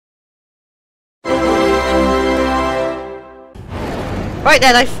Right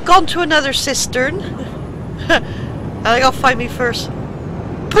then, I've gone to another cistern. And I gotta find me first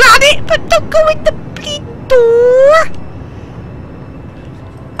planet, but don't go in the bleeding door.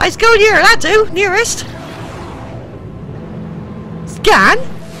 I was going here, that do, nearest. Scan?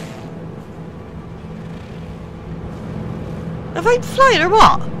 Have I flying or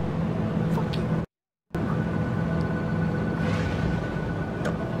what?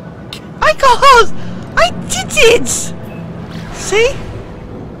 I did it! See?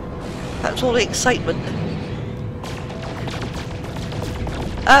 That's all the excitement.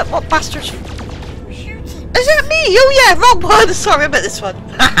 What bastards? Is that me? Oh yeah, wrong one! Sorry about this one.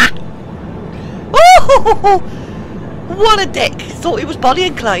 Oh! What a dick! Thought he was Bonnie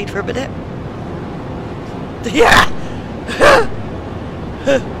and Clyde for a minute. Yeah!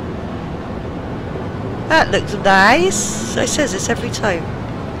 That looks nice. I says this every time.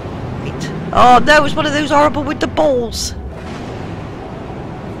 Wait. Oh no, it's one of those horrible with the balls.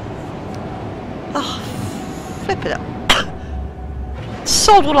 Oh, flip it up.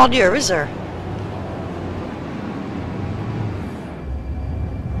 Sold one on you, is there?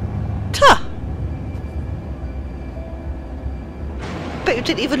 Tuh! Bet you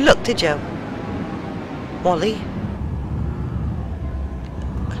didn't even look, did you? Wally?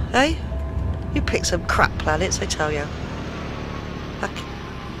 Hey? You picked some crap planets, I tell you. Okay.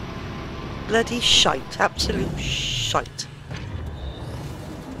 Bloody shite. Absolute shite.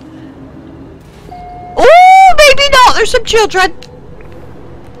 Oh, maybe not! There's some children!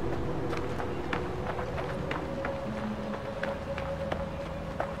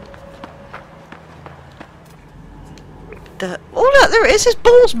 Oh look, there it is! His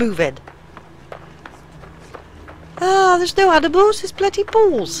ball's moving! Ah, there's no animals, there's bloody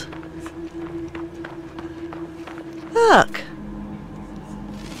balls. Look.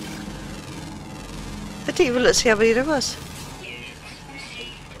 I didn't even look to see how many there was.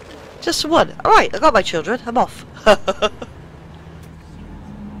 Just one. Alright, I got my children. I'm off.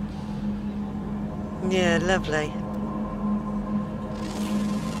 Yeah, lovely.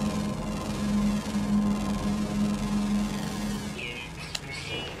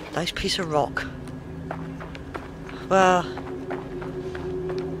 Nice piece of rock. Well,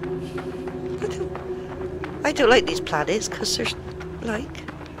 I don't like these planets because there's like,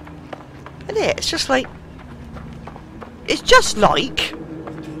 isn't it? It's just like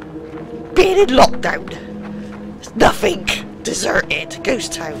being in lockdown. It's nothing. Deserted.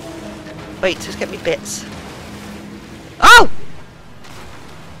 Ghost town. Wait, just get me bits. Oh!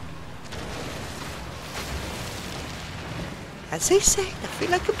 As they say, I feel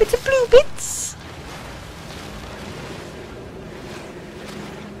like a bit of blue bits.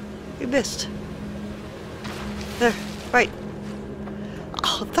 You missed. There, right.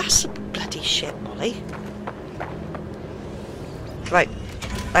 Oh, that's a bloody shit, Molly. Right,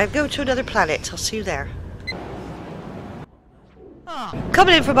 I'm going to another planet. I'll see you there.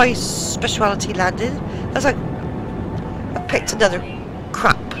 Coming in for my speciality landing. As I picked another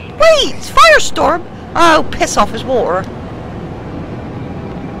crap. Wait, it's Firestorm. Oh, piss off his water.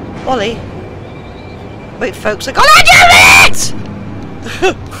 Molly. Wait, folks, I gotta do it!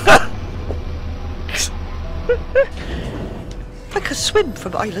 I could swim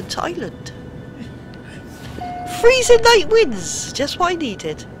from island to island. Freezing night winds, just what I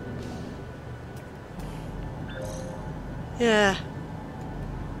needed. Yeah.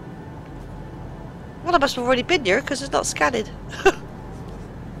 Well, I must have already been here because it's not scanned.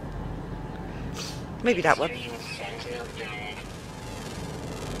 Maybe that one.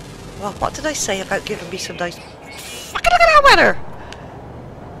 Well, what did I say about giving me some nice... Fucking look at that weather!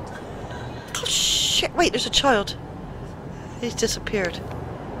 Oh shit, wait, there's a child. He's disappeared.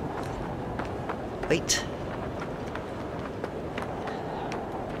 Wait.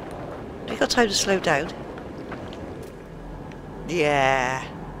 Have you got time to slow down? Yeah.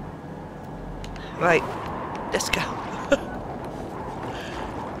 Right, let's go.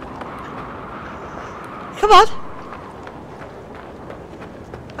 Come on.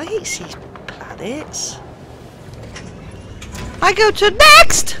 I hate these planets. I go to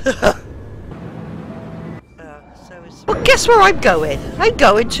next! Well, guess where I'm going? I'm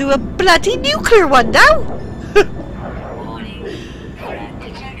going to a bloody nuclear one now!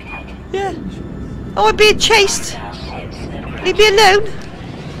 Yeah. Oh, I'm being chased! Leave me alone!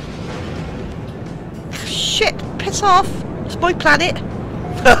 Shit, piss off! It's my planet!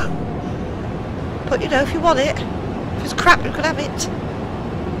 But you know, if you want it, if it's crap, you can have it.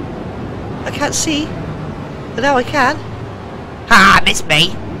 I can't see, but now I can. Ah, miss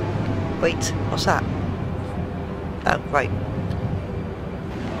me! Wait, what's that? Oh, right.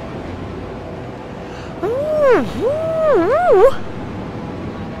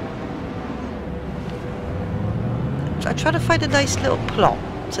 trying to find a nice little plot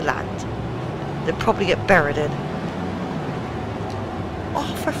to land. Then probably get buried in.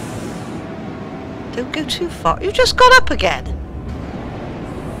 Oh, for don't go too far. You just got up again.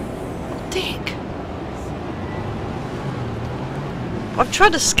 Dick. I'm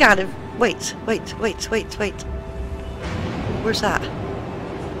trying to scan him. Wait. Where's that?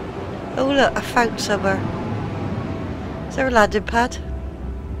 Oh look, I found somewhere. Is there a landing pad?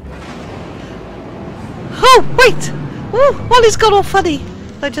 Oh, wait! Oh, Wally's gone all funny.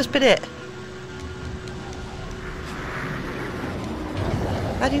 I just been it.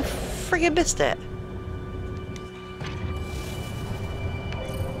 And you friggin' missed it.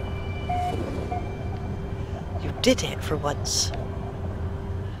 You did it for once.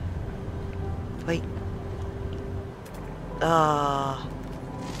 Wait. Ah.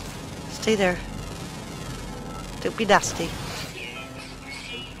 Stay there. Don't be nasty.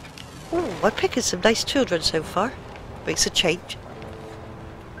 Oh, I'm picking some nice children so far. Makes a change.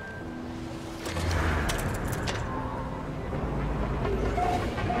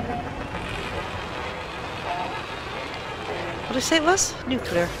 What did I say it was?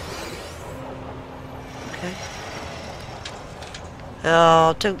 Nuclear. Okay.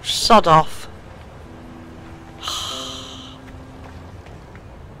 Oh, don't sod off.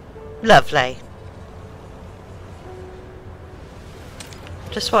 Lovely.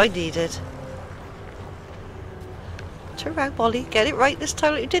 Just what I needed. Turn around, Molly. Get it right this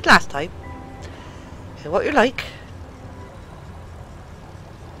time like you did last time. Okay, what you like.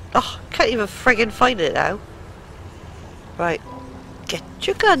 Oh, can't even friggin' find it now. Right. Get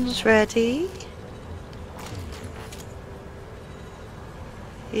your guns ready.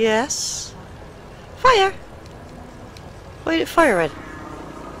 Yes. Fire! Why are you firing?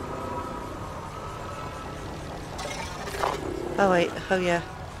 Oh wait, oh yeah.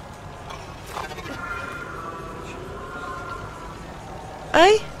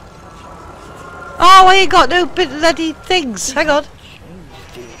 Eh? Oh, I ain't got no bloody things. Hang on.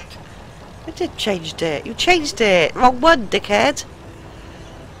 I did change it. You changed it. Wrong one, dickhead.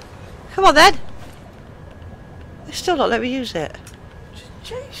 Come on then. They're still not letting me use it. Just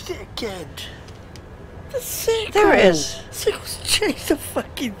changed it again. The circle. There it is. Circle's changed the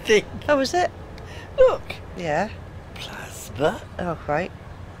fucking thing. Oh, is it? Look. Yeah. Plasma. Oh, right.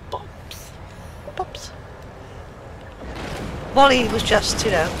 Bops. Bops. Wally was just,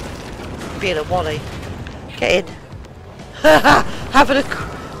 you know, being a Wally. Get in. Having a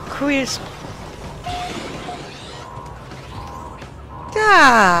quiz.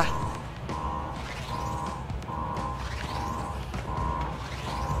 Ah!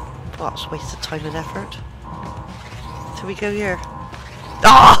 That's a waste of time and effort. Till we go here.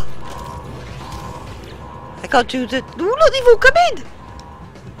 Ah! I gotta do the. Oh, look, they've all come in!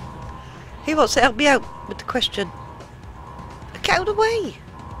 He wants to help me out with the question. Get out of the way!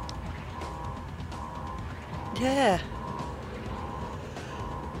 Yeah.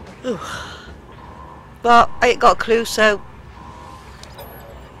 Ooh. Well, I ain't got a clue, so.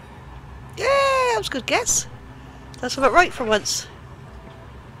 Yeah, that was a good guess. That's about right for once.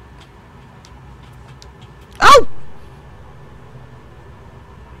 Oh!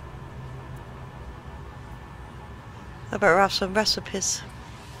 I better have some recipes.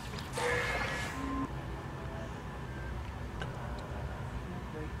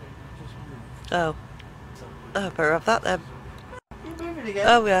 Oh. I better have that then. You're moving again.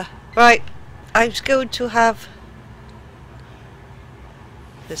 Oh yeah. Right. I'm just going to have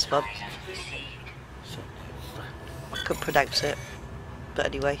this one. I couldn't pronounce it. But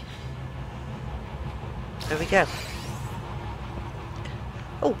anyway. There we go.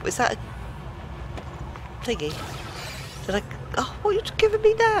 Oh, is that a thingy? Did I... Oh, what are you giving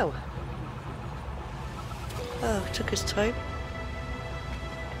me now? Oh, it took his time.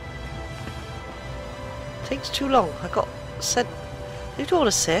 Takes too long. I got sent... You don't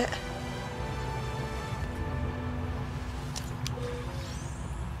want to sit.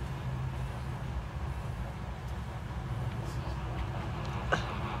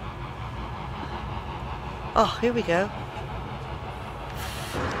 Oh, here we go.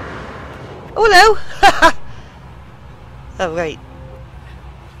 Oh, hello! Oh, right.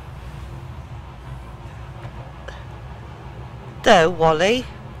 No, Wally.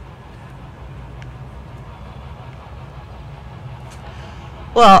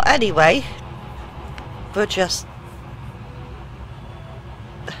 Well, anyway, we're just...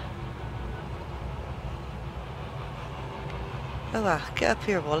 Oh, get up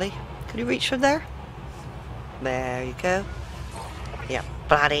here, Wally. Can you reach from there? There you go. Yeah,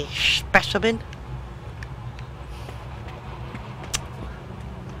 bloody specimen.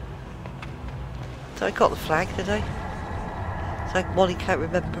 So I got the flag, did I? It's like Molly can't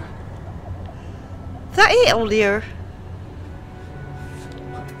remember. Is that it on here?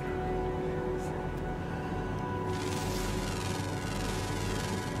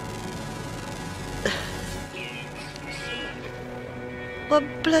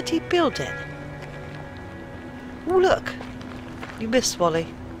 One bloody building. Oh look! You missed,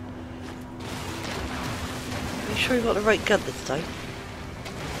 Molly. Are you sure you got the right gun this time?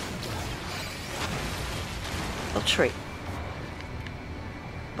 A treat.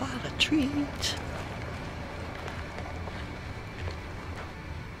 What a treat.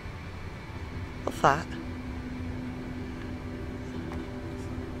 What's that?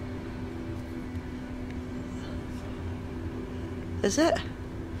 Is it?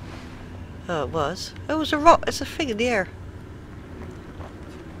 Oh, it was. Oh, it was a rock. It's a thing in the air.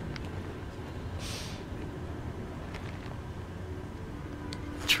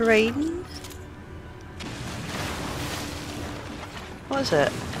 Train? What is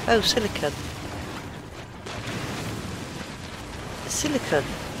it? Oh, silicon. Silicon.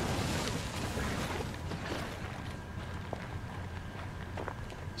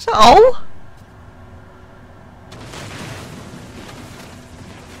 Is that all?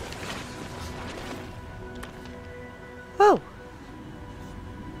 Oh.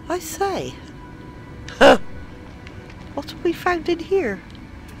 I say. What have we found in here?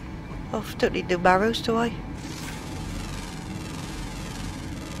 Oh, don't need no marrows, do I?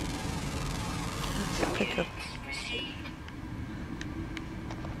 Pick up.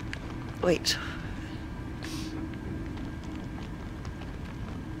 Wait.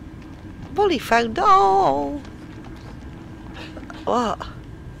 Molly found. Oh! What?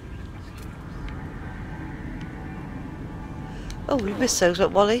 Oh, we missed those,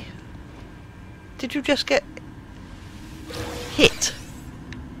 look, Molly. Did you just get hit?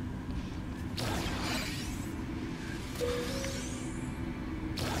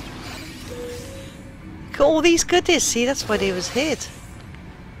 Look at all these goodies. See, that's why they was hid.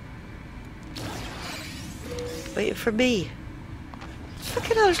 Waiting for me.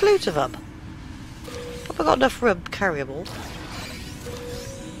 Fucking hell, there's loads of them. Have I got enough room to carry them all?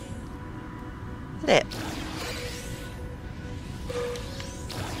 Isn't it?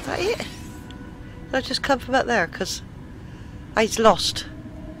 Is that it? Did I just come from up there? Because I was lost.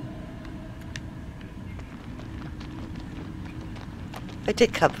 I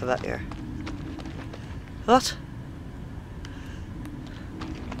did come from up here. What?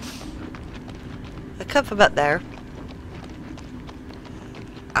 I come from up there.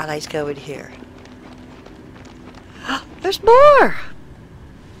 And I go in here. There's more!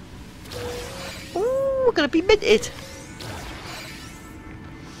 Ooh, we're gonna be minted.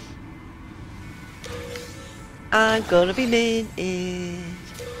 I'm gonna be minted.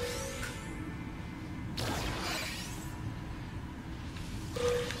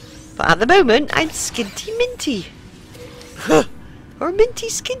 But at the moment, I'm skinty minty. Or minty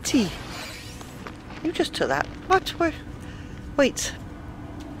skinty. You just took that. What? Where? Wait.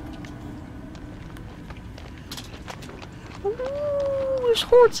 Ooh, there's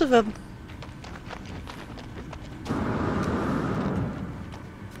hordes of them.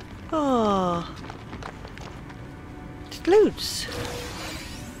 Oh. There's loads.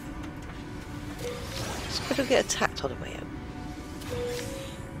 So I don't get attacked on the way out.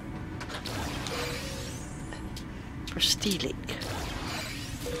 For stealing.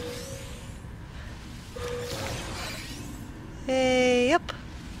 Hey, yep.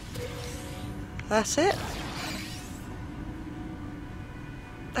 That's it.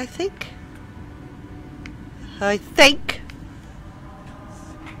 I think.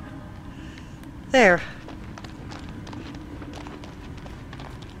 There.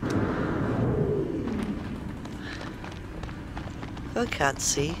 I can't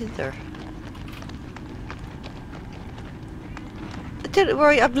see either. Don't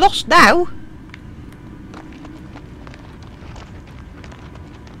worry, I'm lost now.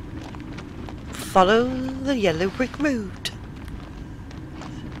 Follow the yellow brick road.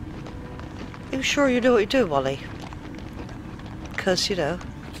 Are you sure you know what you're doing, Wally? Because, you know.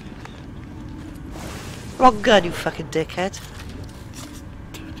 Wrong gun, you fucking dickhead.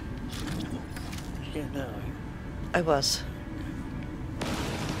 Yeah, no. I was.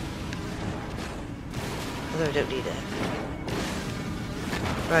 Although I don't need it.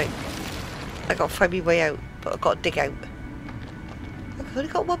 Right. I gotta find my way out, but I've got to dig out. I've only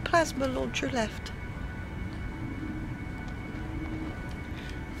got one plasma launcher left.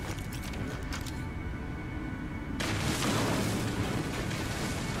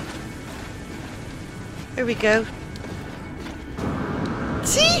 Here we go.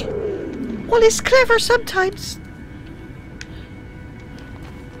 See? Well, it's clever sometimes.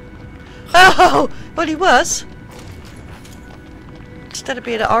 Oh! Well, he was. Instead of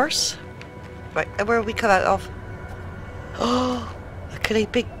being an arse. Right, and where have we come out of? Oh! Look at these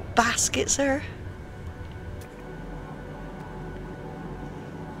big baskets there.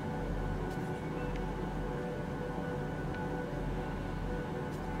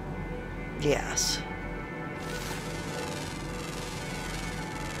 Yes.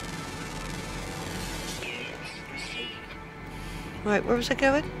 Right, where was I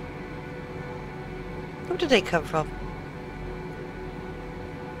going? Where did they come from?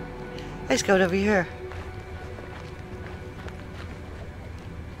 I was going over here.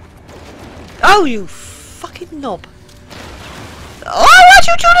 Oh, you fucking knob. Oh, what'd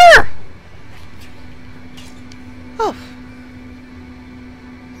you do there? Oh.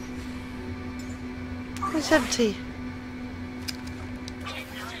 It's empty.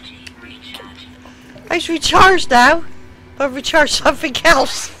 It's recharged now. But I've recharged something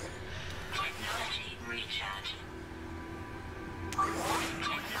else.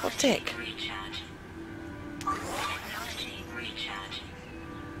 Oh, dick.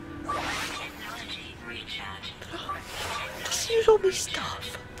 Just use all my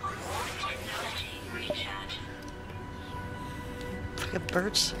stuff. Fucking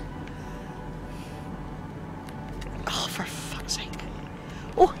birds. Oh, for fuck's sake.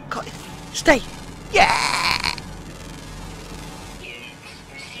 Oh, got it. Stay. Yeah!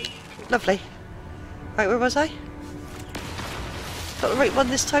 Lovely. Right, where was I? Got the right one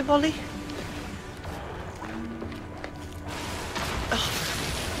this time, Ollie? Oh.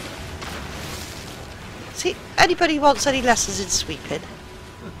 See, anybody wants any lessons in sweeping,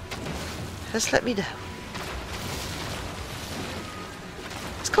 just let me know.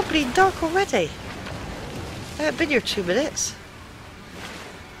 It's completely dark already. I haven't been here 2 minutes.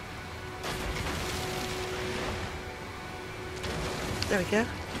 There we go.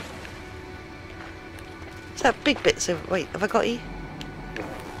 Is that big bits of... Wait, have I got E?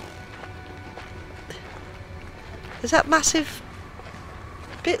 Is that massive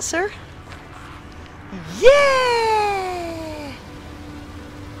bit, sir? Yeah!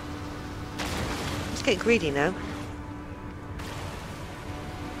 Let's get greedy now.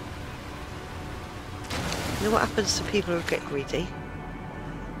 You know what happens to people who get greedy?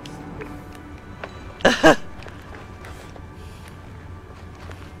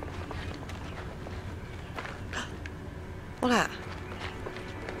 What's that?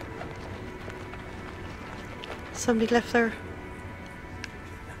 Somebody left their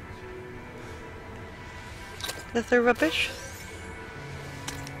rubbish?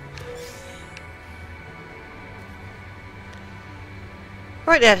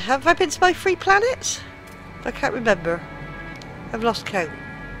 Right then, have I been to my 3 planets? I can't remember. I've lost count.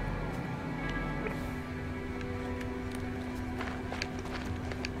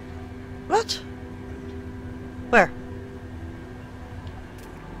 What? Where?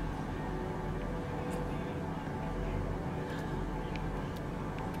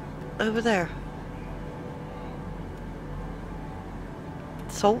 Over there.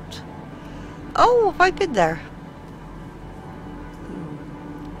 Salt? Oh, have I been there?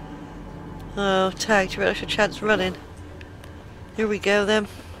 Oh, tagged. You better chance running. Here we go then.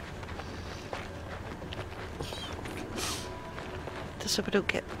 Just hope I don't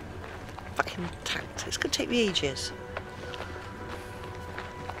get fucking tagged. It's gonna take me ages.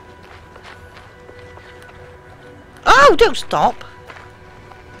 Oh, don't stop!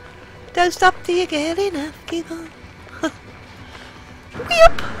 Don't stop till you get enough. Keep on.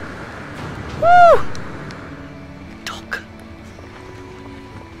 Yep. Woo! Dog.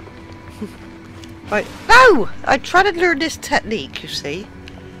 Right. No! I tried to learn this technique, you see.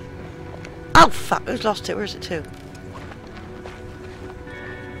 Oh fuck, who's lost it? Where's it to?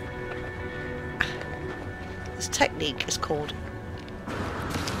 This technique is called...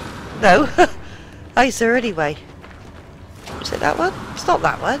 No. Oh, is there anyway? Is it that one? It's not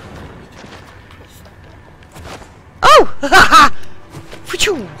that one. Oh! Ha ha!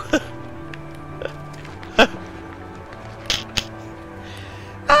 Pachoo!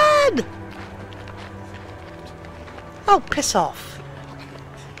 Man! Oh, piss off.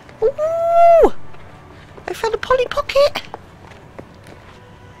 Ooh! I found a Polly Pocket!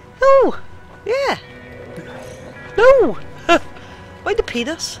 Oh! Yeah! No! Mind the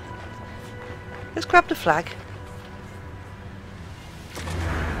penis. Let's grab the flag.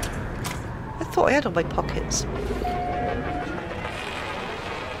 I thought I had all my pockets.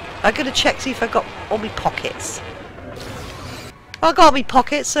 I'm gonna check see if I got all my pockets. I got all my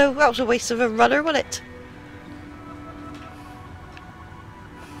pockets, so that was a waste of a runner, wasn't it?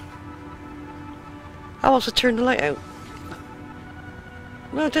 I also turned the light out.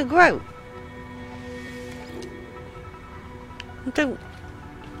 No, it didn't go out. Don't...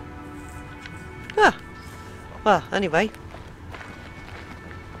 Ah. Well, anyway.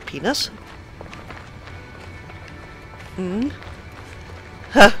 Penis. Hmm.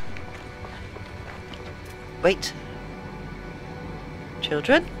 Huh. Wait.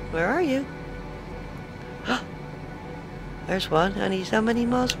 Children, where are you? There's one, and he's how many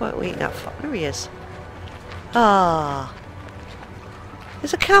miles away? Wait, now, there he is. Ah.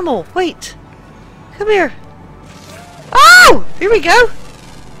 There's a camel. Wait. Come here. Oh! Here we go.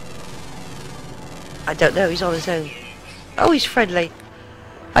 I don't know, he's on his own. Oh, he's friendly.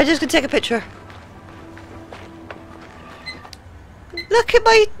 I'm just gonna take a picture. Look at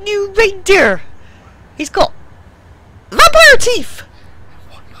my new reindeer. He's got vampire teeth.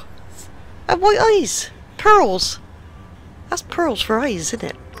 And white eyes. Pearls. That's pearls for eyes, isn't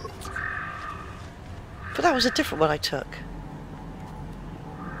it? But that was a different one I took.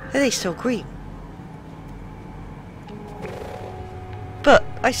 Are they still green? But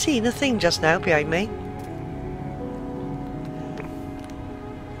I seen a thing just now behind me.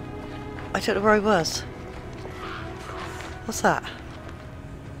 I don't know where I was. What's that?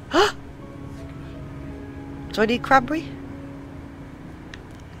 Huh? Do I need cranberry?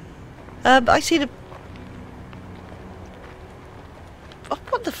 I seen a... Oh,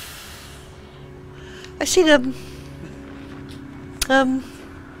 what the I seen them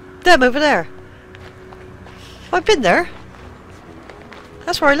over there. I've been there.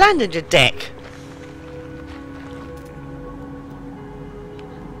 That's where I landed, your dick.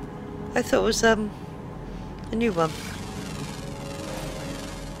 I thought it was a new one.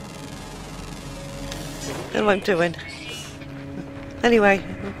 I don't know what I'm doing. Anyway,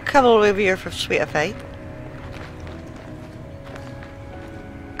 come all over here for Sweet FA.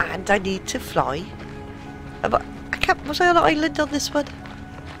 And I need to fly. But I can't. Was I on an island on this one?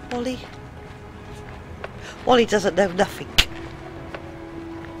 Wally? Wally doesn't know nothing.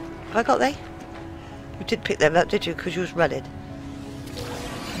 Have I got they? You did pick them up, did you? Because you was running.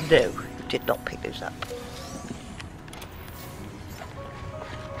 No, you did not pick those up.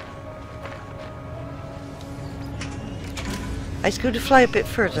 I was going to fly a bit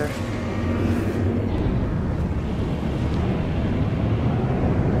further.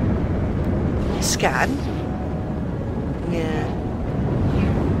 Scan. Yeah.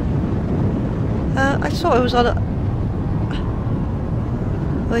 I thought I was on a...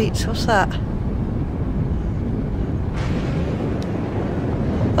 Wait, what's that?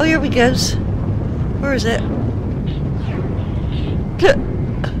 Oh, here we goes. Where is it?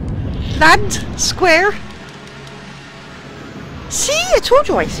 Land? Square? See, I told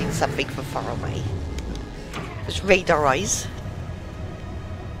you I seen something from far away. There's radar eyes.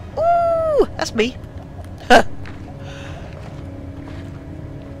 Ooh, that's me.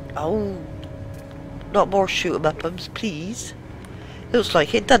 Oh, not more shoot 'em up-ums, please. Looks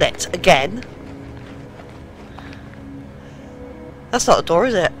like it, done it again. That's not a door,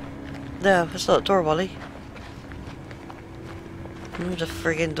 is it? No, that's not a door, Wally. There's a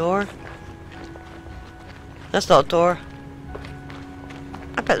friggin' door. That's not a door.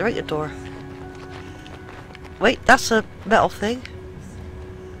 I bet there ain't a door. Wait, that's a metal thing.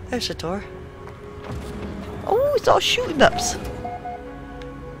 There's a door. Oh, it's not shooting ups.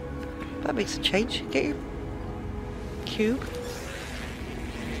 That makes a change. Get your cube.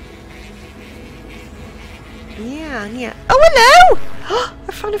 Yeah, yeah. Oh, hello!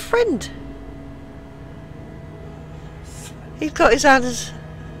 I found a friend. He's got his hands.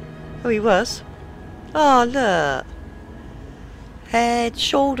 Oh, he was. Oh, look. Head,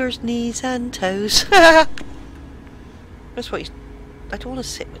 shoulders, knees, and toes. That's what he's... I don't want to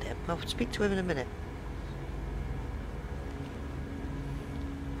sit with him. I'll speak to him in a minute.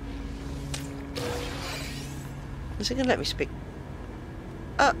 Is he going to let me speak?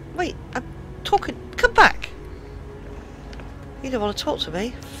 Wait. I'm talking... Come back! You don't want to talk to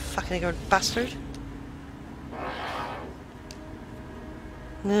me, fucking ignorant bastard.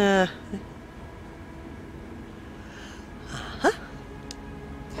 Huh?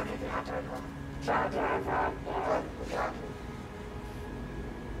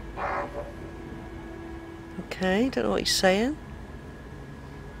 Okay, don't know what he's saying.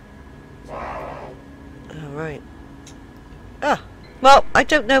 Alright. Ah, well, I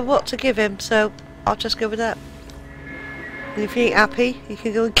don't know what to give him, so I'll just go with that. And if he ain't happy, he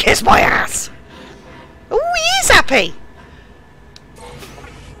can go and kiss my ass! Oh, he is happy!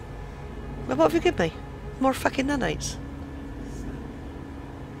 Well, what have you given me? More fucking nanites.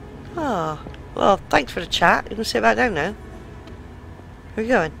 Ah, well, thanks for the chat. You can sit back down now. Where are you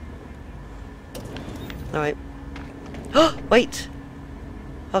going? Alright. Oh, wait!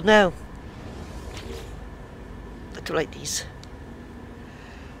 Oh no. I don't like these.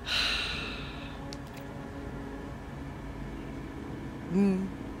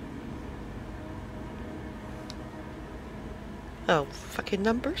 Oh, fucking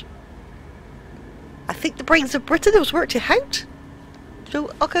numbers. I think the brains of Britain has worked it out.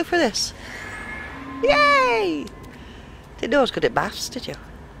 So I'll go for this. Yay! Didn't know I was good at maths, did you?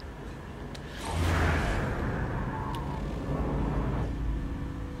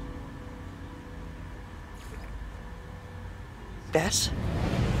 Yes.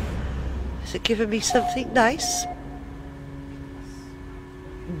 Is it giving me something nice?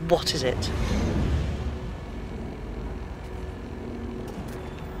 What is it?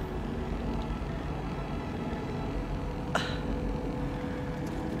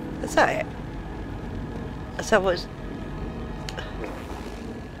 Is that it? Is that what it's...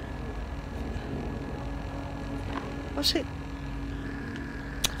 What's it?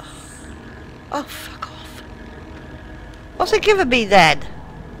 Oh, fuck off. What's it giving me then?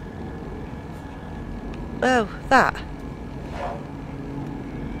 Oh, that.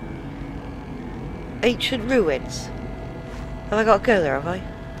 Ancient ruins. Have I got to go there, have I?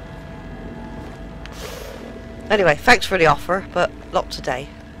 Anyway, thanks for the offer, but not today.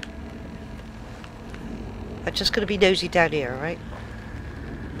 I'm just going to be nosy down here, right?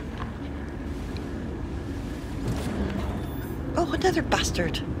 Oh, another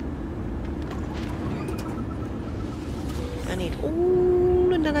bastard. I need...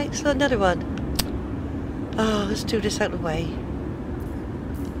 Oh, and then another one. Oh, let's do this out of the way.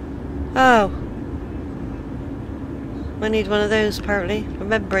 Oh. I need one of those, apparently.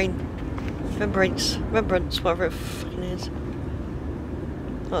 Remembrance, whatever it fucking is.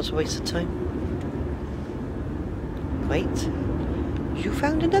 Oh, that's a waste of time. Wait. You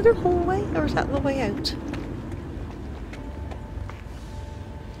found another hallway, or is that the way out?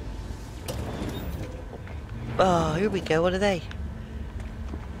 Oh, here we go. What are they?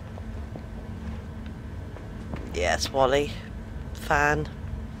 Yes, Wally. Fan.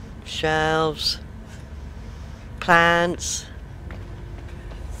 Shelves. Plants.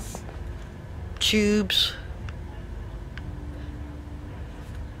 Tubes.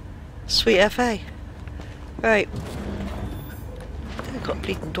 Sweet FA. Right. I think I got a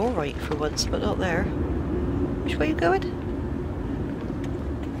bleeding door right for once, but not there. Which way are you going?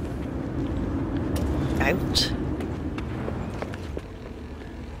 Out.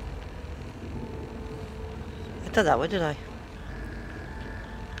 I did that one, didn't I?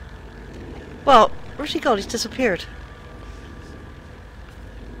 Well, where's he gone? He's disappeared.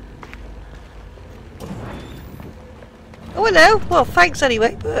 Oh, hello. Well, thanks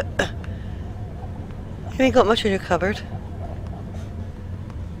anyway, but you ain't got much in your cupboard.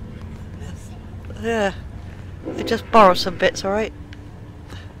 Yeah. I just borrow some bits, alright?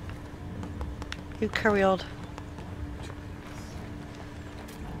 You carry on.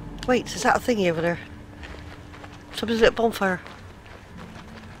 Wait, is that a thingy over there? Somebody's lit a bonfire.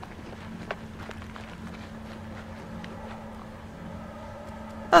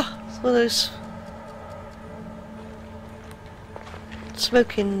 Ah, it's one of those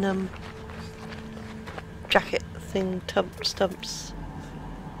smoking jacket thing stumps.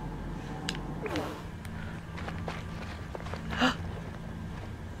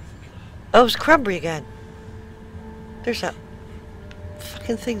 Oh, it's cranberry again. There's that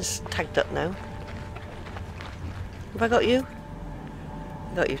fucking thing's tagged up now. Have I got you?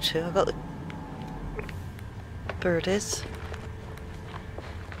 I got you too. I got the bird is.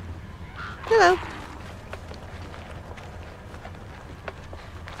 Hello.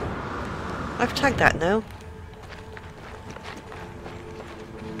 I've tagged that now.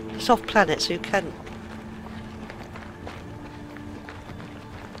 It's off planet, so you can't.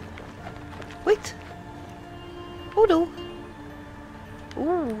 Wait. Oh no.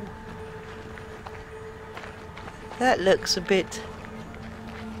 Ooh. That looks a bit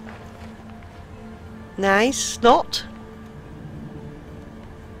nice. Not.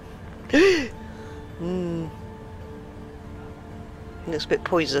 Looks a bit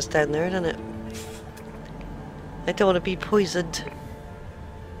poisonous down there, doesn't it? I don't want to be poisoned.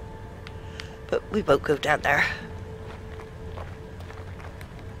 But we won't go down there.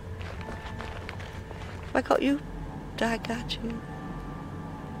 I got you. I got you.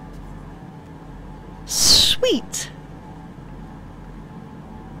 Sweet!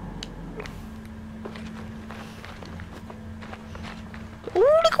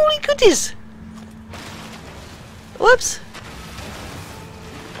 Oh, look all the goodies! Whoops!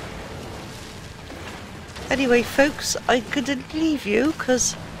 Anyway, folks, I'm gonna leave you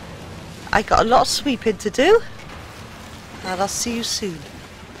because I got a lot of sweeping to do. And I'll see you soon.